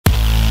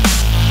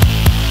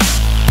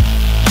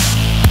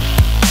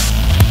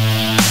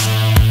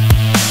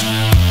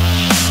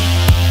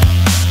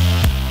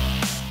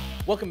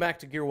Welcome back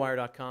to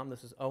GearWire.com.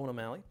 This is Owen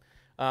O'Malley.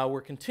 We're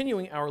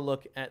continuing our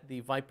look at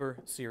the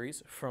Vypyr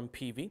series from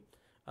Peavey.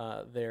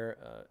 Their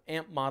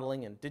amp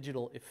modeling and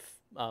digital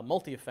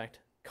multi-effect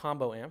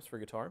combo amps for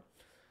guitar.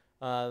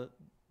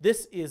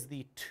 This is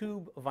the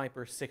Tube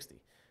Vypyr 60.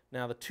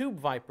 Now the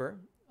Tube Vypyr,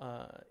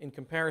 in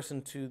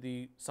comparison to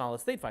the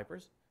solid-state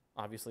Vypyrs,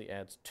 obviously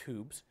adds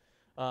tubes.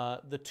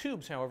 The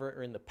tubes, however,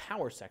 are in the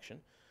power section.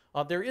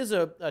 There is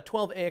a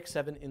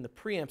 12AX7 in the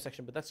preamp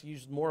section, but that's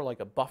used more like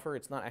a buffer.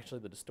 It's not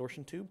actually the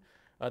distortion tube.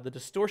 The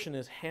distortion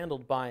is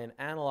handled by an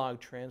analog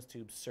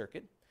trans-tube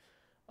circuit.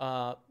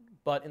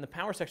 But in the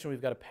power section,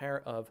 we've got a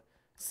pair of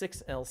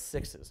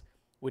 6L6s,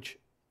 which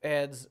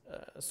adds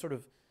sort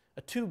of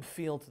a tube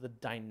feel to the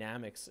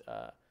dynamics.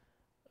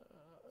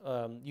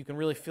 You can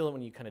really feel it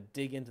when you kind of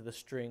dig into the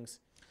strings.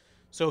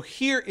 So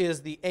here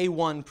is the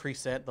A1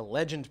 preset, the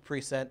Legend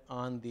preset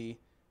on the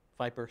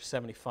Vypyr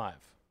 75.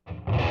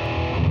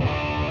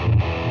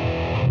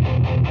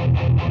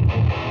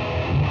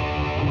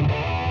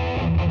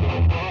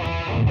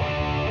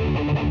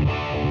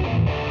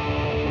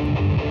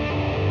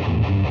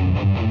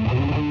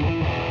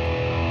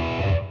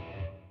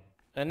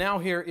 And now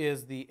here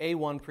is the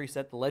A1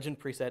 preset, the Legend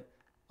preset,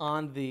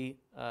 on the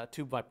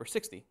Tube Vypyr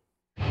 60.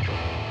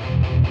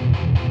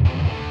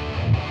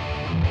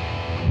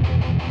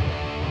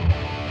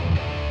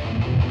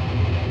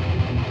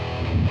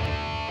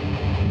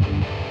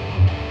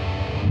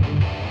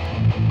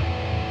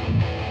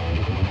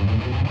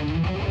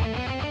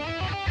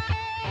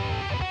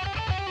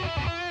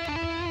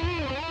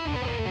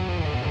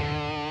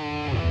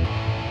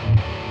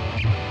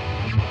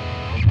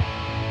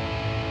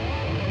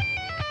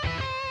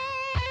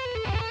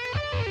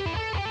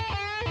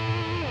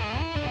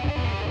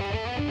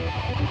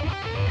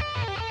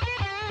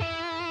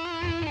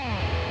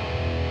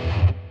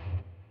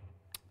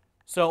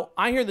 So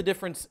I hear the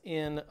difference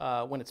in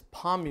when it's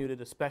palm muted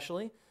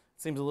especially. It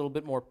seems a little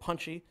bit more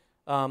punchy.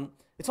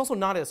 It's also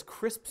not as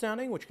crisp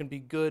sounding, which can be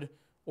good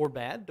or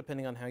bad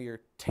depending on how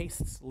your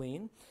tastes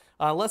lean.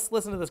 Let's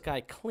listen to this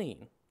guy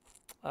clean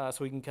so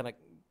we can kind of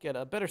get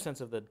a better sense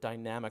of the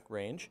dynamic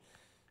range.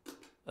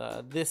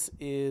 This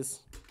is,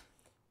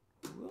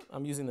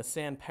 I'm using the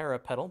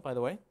Sanpera pedal, by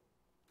the way,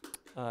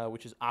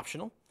 which is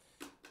optional.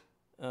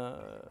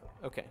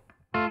 Okay.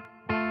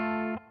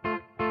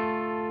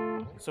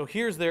 So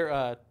here's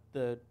their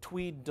the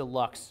Tweed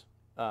Deluxe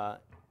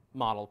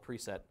model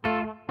preset.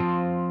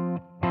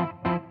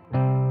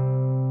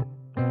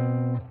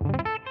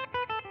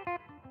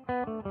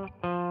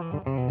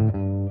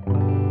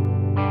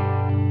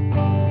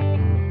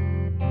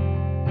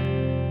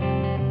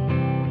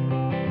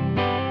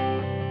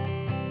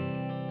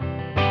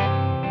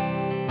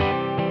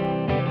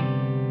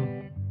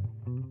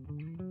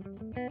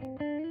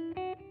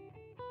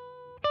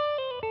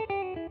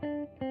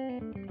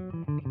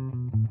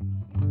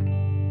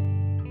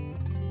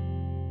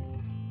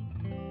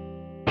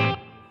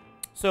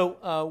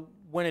 So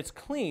when it's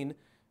clean,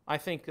 I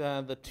think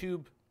the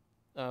Tube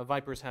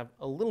Vypyrs have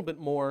a little bit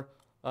more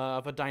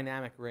of a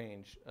dynamic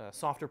range.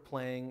 Softer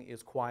playing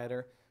is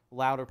quieter,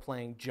 louder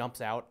playing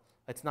jumps out.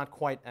 It's not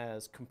quite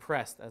as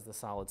compressed as the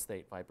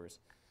solid-state Vypyrs.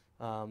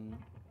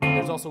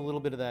 There's also a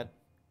little bit of that,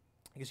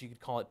 I guess you could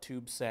call it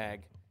tube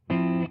sag.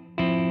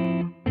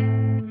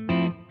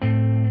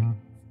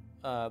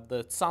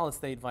 The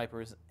solid-state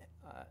Vypyrs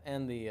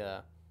and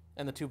the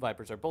Tube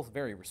Vypyrs are both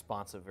very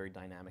responsive, very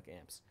dynamic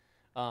amps.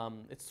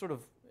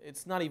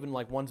 It's not even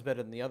like one's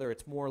better than the other.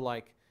 It's more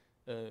like,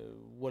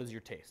 what is your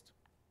taste?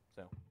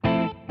 So,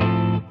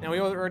 now we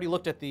already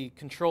looked at the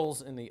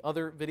controls in the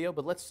other video,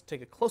 but let's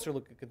take a closer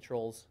look at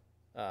controls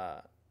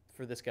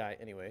for this guy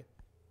anyway.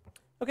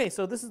 Okay,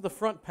 so this is the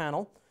front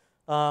panel.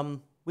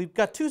 We've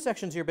got two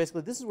sections here,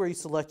 basically. This is where you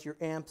select your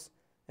amps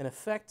and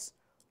effects,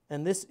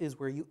 and this is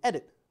where you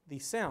edit the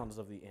sounds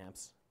of the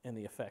amps and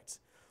the effects.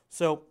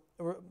 So,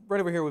 right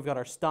over here, we've got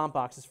our stomp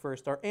boxes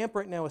first. Our amp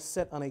right now is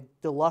set on a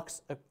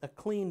deluxe, a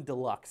clean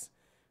deluxe,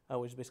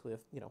 which is basically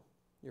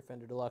your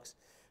Fender Deluxe.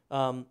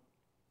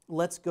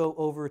 Let's go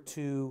over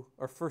to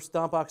our first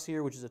stomp box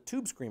here, which is a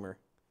Tube Screamer.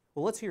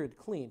 Well, let's hear it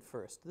clean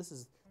first. This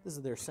is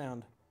their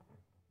sound.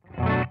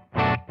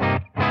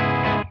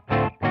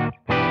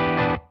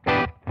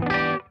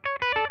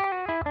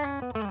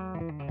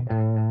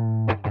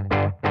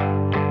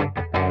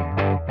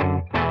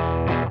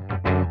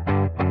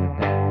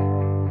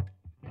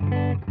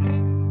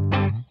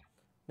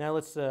 Now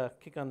let's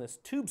kick on this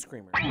Tube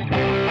Screamer.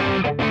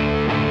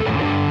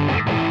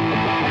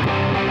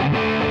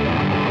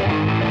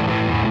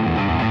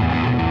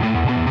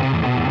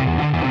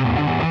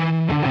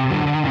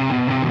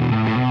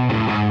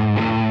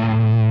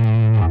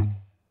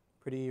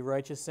 Pretty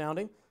righteous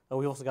sounding. Oh,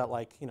 we also got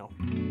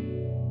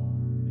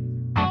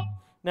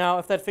Now,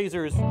 if that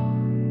phaser is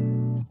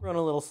running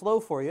a little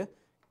slow for you,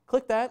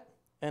 click that,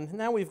 and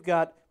now we've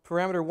got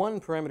parameter 1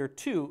 and parameter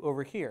 2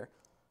 over here.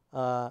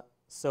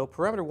 So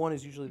parameter 1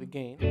 is usually the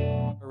gain,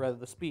 or rather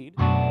the speed.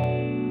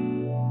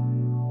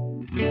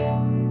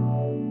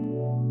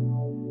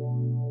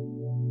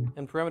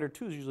 And parameter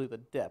 2 is usually the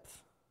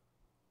depth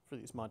for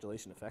these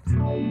modulation effects.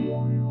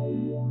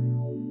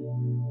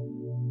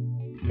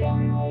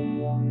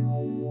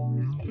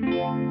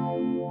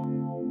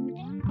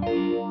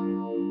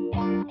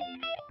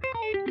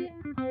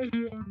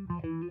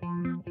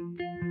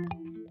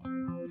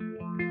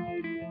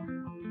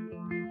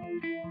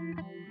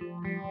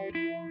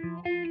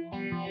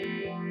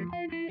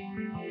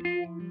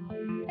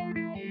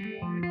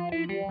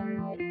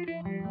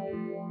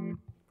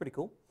 Pretty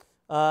cool.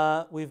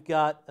 We've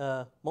got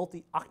a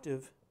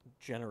multi-octave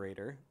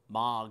generator,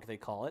 Moog they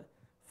call it.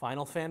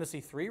 Final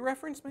Fantasy III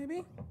reference,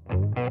 maybe?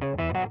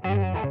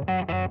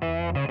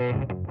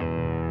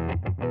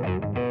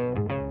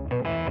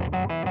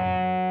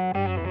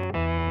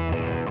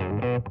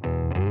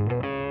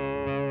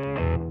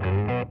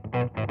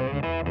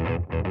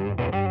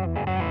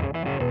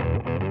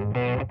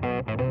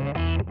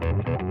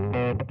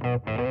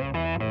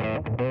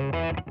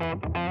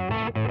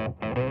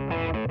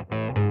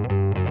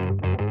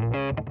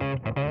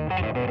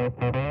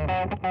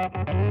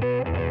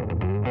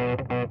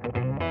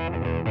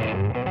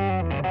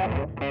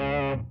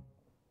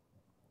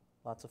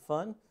 Lots of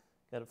fun.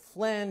 Got a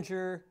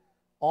flanger,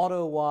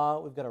 auto wah.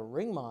 We've got a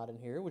ring mod in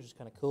here, which is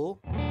kind of cool.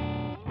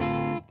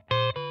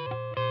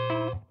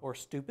 Or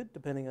stupid,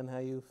 depending on how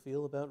you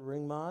feel about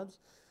ring mods.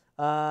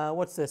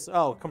 What's this?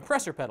 Oh,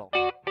 compressor pedal.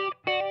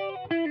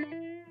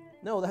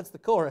 No, that's the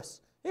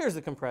chorus. Here's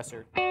the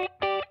compressor.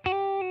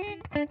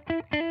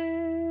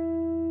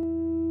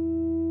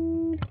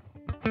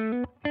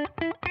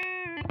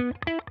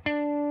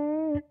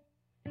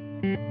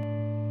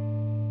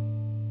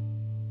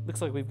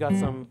 Looks like we've got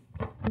some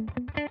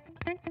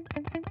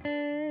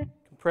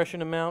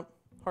compression amount.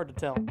 Hard to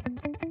tell.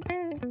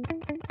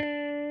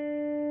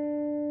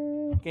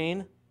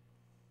 Gain.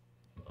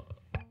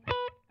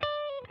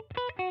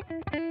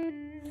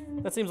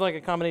 That seems like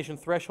a combination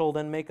threshold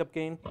and makeup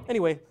gain.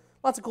 Anyway,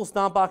 lots of cool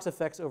stomp box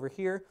effects over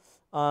here.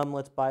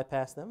 Let's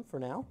bypass them for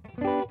now.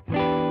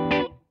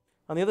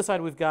 On the other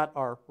side, we've got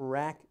our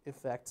rack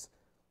effects.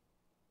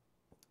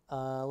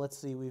 Let's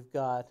see, we've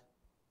got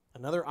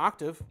another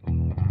octave.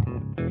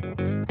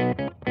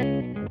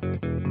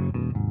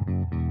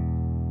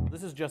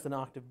 This is just an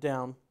octave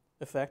down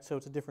effect, so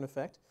it's a different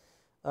effect.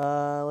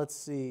 Let's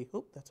see.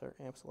 Oh, that's our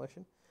amp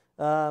selection.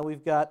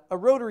 We've got a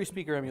rotary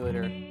speaker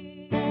emulator.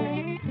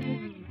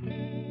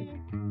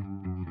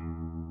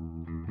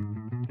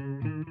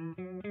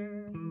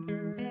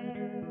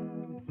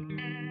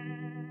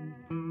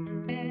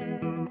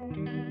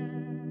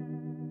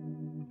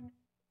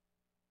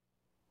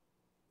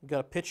 We've got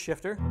a pitch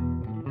shifter.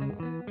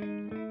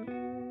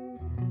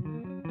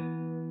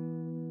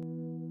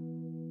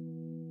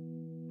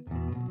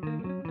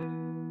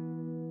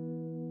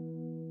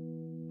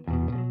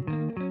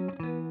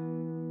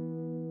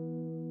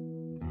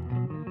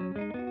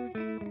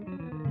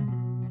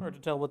 Hard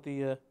to tell what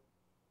the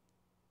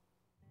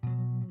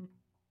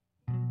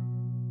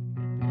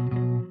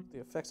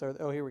effects are.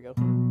 Oh, here we go.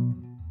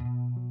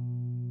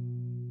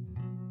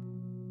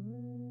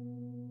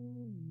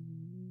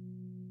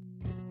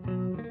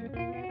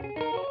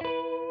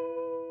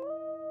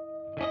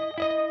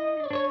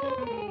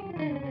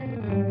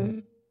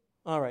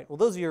 All right, well,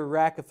 those are your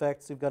rack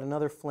effects. We've got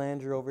another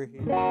flanger over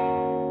here.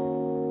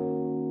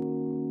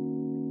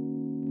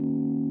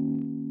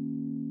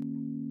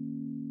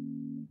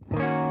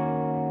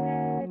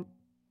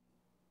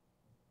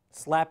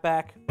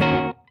 Slapback.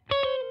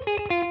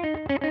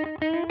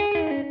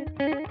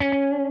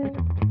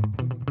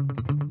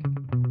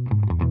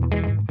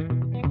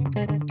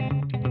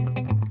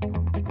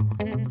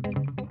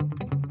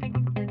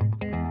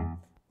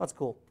 That's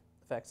cool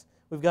effects.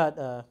 We've got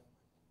our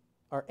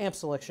amp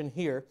selection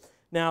here.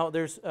 Now,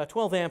 there's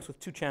 12 amps with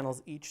 2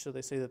 channels each, so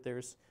they say that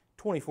there's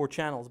 24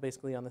 channels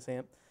basically on this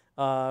amp.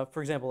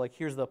 For example, like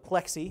here's the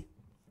Plexi,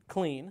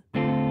 clean.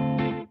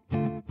 Let's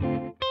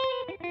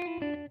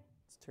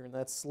turn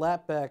that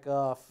slapback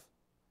off.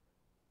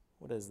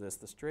 What is this,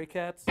 the Stray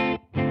Cats?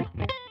 And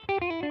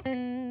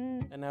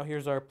now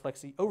here's our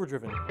Plexi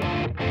overdriven.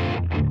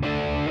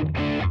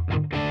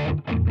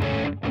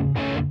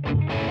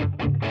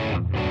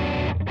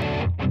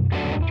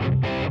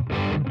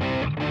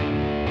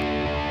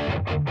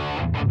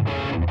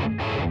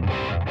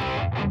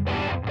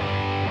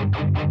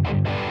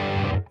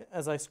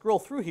 As I scroll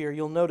through here,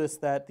 you'll notice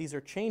that these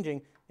are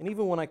changing, and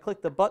even when I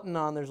click the button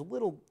on, there's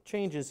little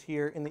changes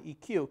here in the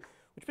EQ,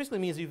 which basically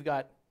means you've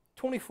got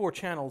 24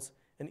 channels,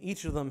 and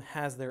each of them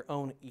has their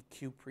own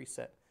EQ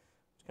preset.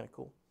 It's kind of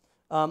cool.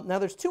 Now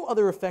there's 2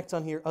 other effects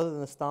on here other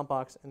than the stomp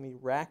box and the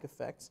rack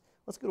effects.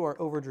 Let's go to our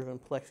overdriven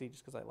Plexi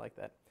just because I like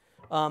that.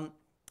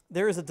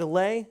 There is a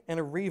delay and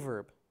a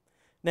reverb.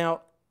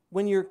 Now,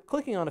 when you're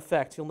clicking on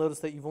effects, you'll notice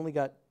that you've only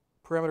got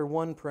parameter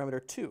 1,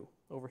 parameter 2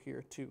 over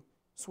here to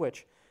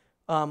switch.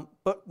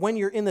 But when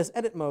you're in this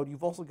edit mode,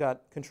 you've also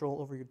got control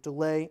over your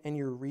delay and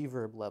your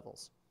reverb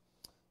levels.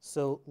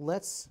 So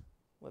let's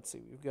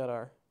see. We've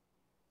got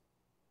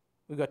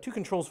 2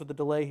 controls for the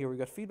delay here. We've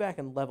got feedback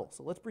and level.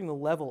 So let's bring the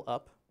level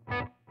up.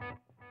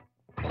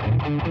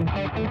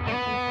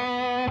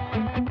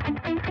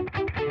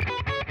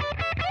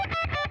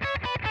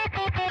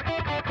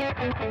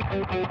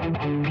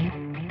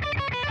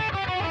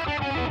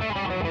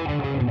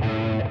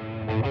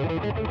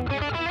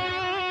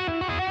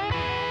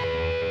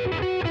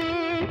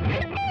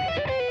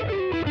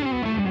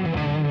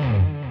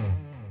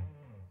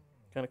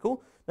 Kind of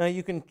cool. Now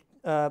you can,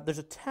 there's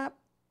a tap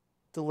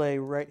delay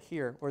right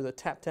here, or the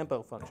tap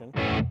tempo function.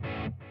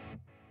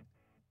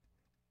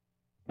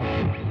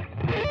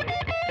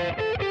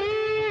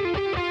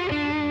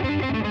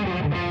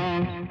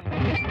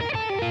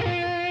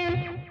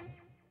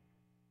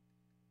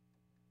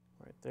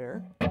 Right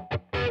there.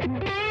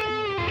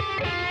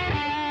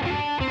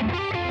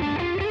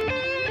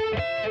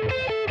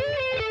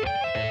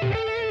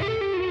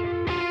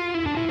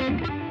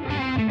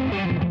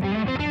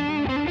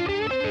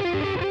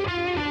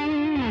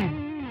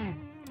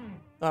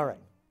 All right.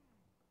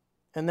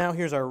 And now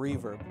here's our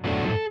reverb.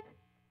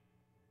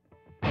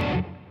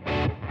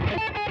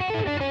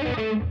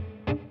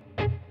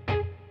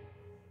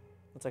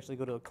 Let's actually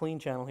go to a clean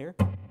channel here.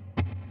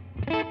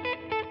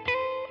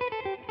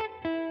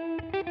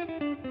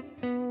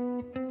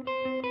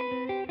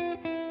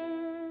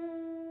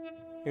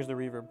 Here's the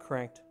reverb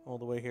cranked all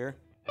the way here.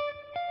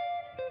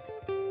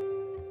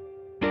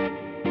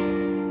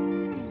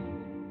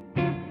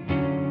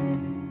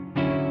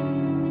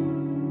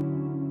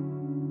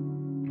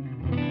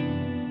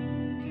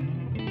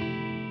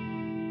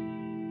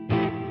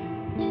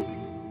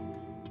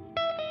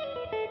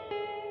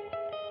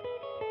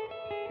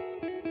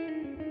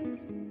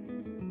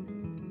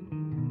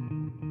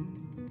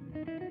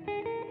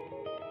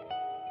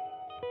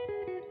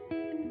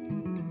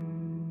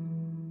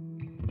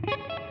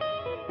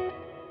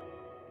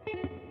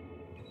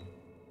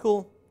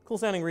 Cool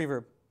sounding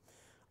reverb.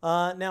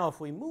 Now if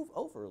we move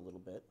over a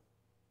little bit,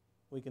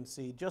 we can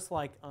see just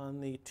like on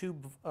the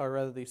tube, or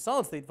rather the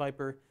solid state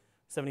Vypyr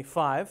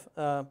 75,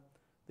 the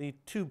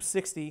Tube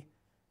 60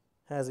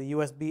 has a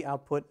USB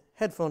output,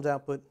 headphones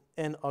output,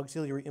 and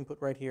auxiliary input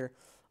right here.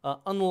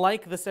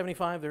 Unlike the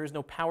 75, there is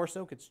no power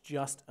soak, it's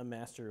just a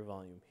master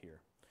volume here.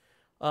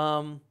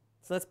 So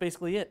that's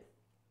basically it.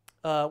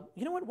 You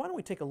know what, why don't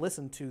we take a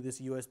listen to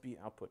this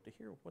USB output to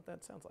hear what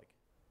that sounds like.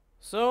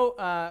 So,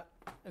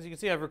 as you can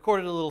see, I've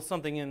recorded a little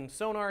something in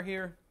Sonar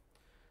here.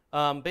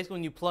 Basically,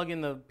 when you plug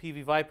in the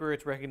Peavey Vypyr,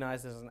 it's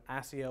recognized as an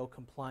ASIO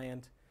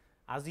compliant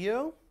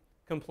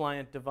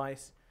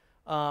device.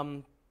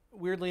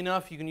 Weirdly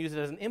enough, you can use it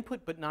as an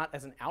input, but not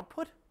as an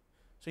output.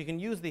 So you can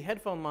use the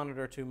headphone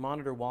monitor to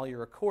monitor while you're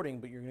recording,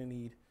 but you're going to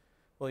need,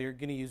 well, you're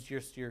going to use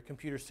just your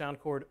computer sound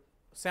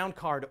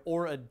card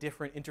or a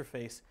different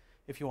interface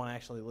if you want to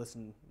actually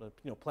listen,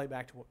 play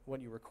back to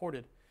what you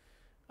recorded.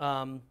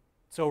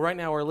 So right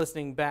now we're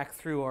listening back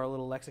through our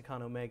little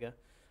Lexicon Omega.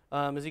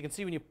 As you can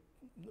see, when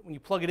you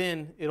plug it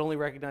in, it only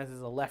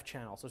recognizes a left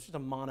channel, so it's just a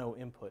mono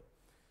input.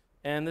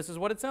 And this is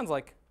what it sounds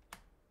like.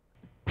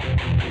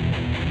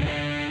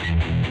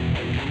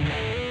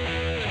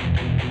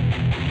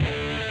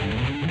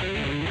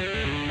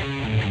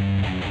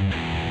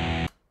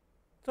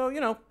 So,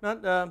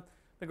 not the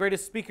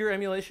greatest speaker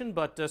emulation,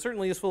 but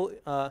certainly useful.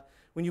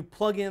 When you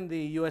plug in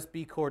the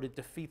USB cord, it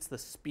defeats the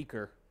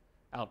speaker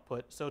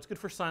output, so it's good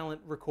for silent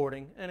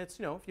recording, and it's,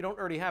 if you don't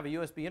already have a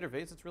USB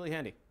interface, it's really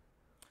handy.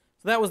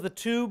 So that was the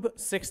Tube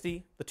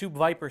 60, the Tube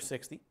Vypyr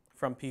 60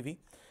 from Peavey.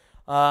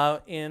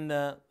 In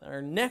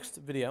our next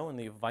video in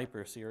the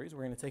Vypyr series,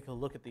 we're going to take a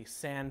look at the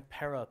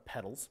Sanpera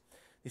pedals.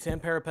 The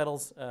Sanpera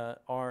pedals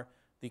are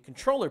the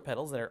controller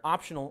pedals that are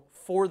optional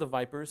for the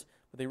Vypyrs,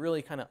 but they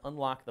really kind of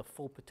unlock the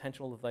full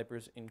potential of the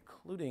Vypyrs,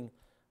 including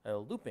a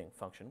looping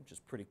function, which is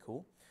pretty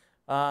cool.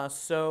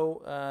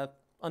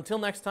 Until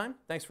next time,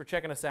 thanks for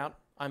checking us out.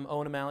 I'm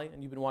Owen,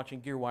 and you've been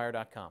watching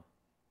GearWire.com.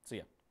 See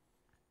ya.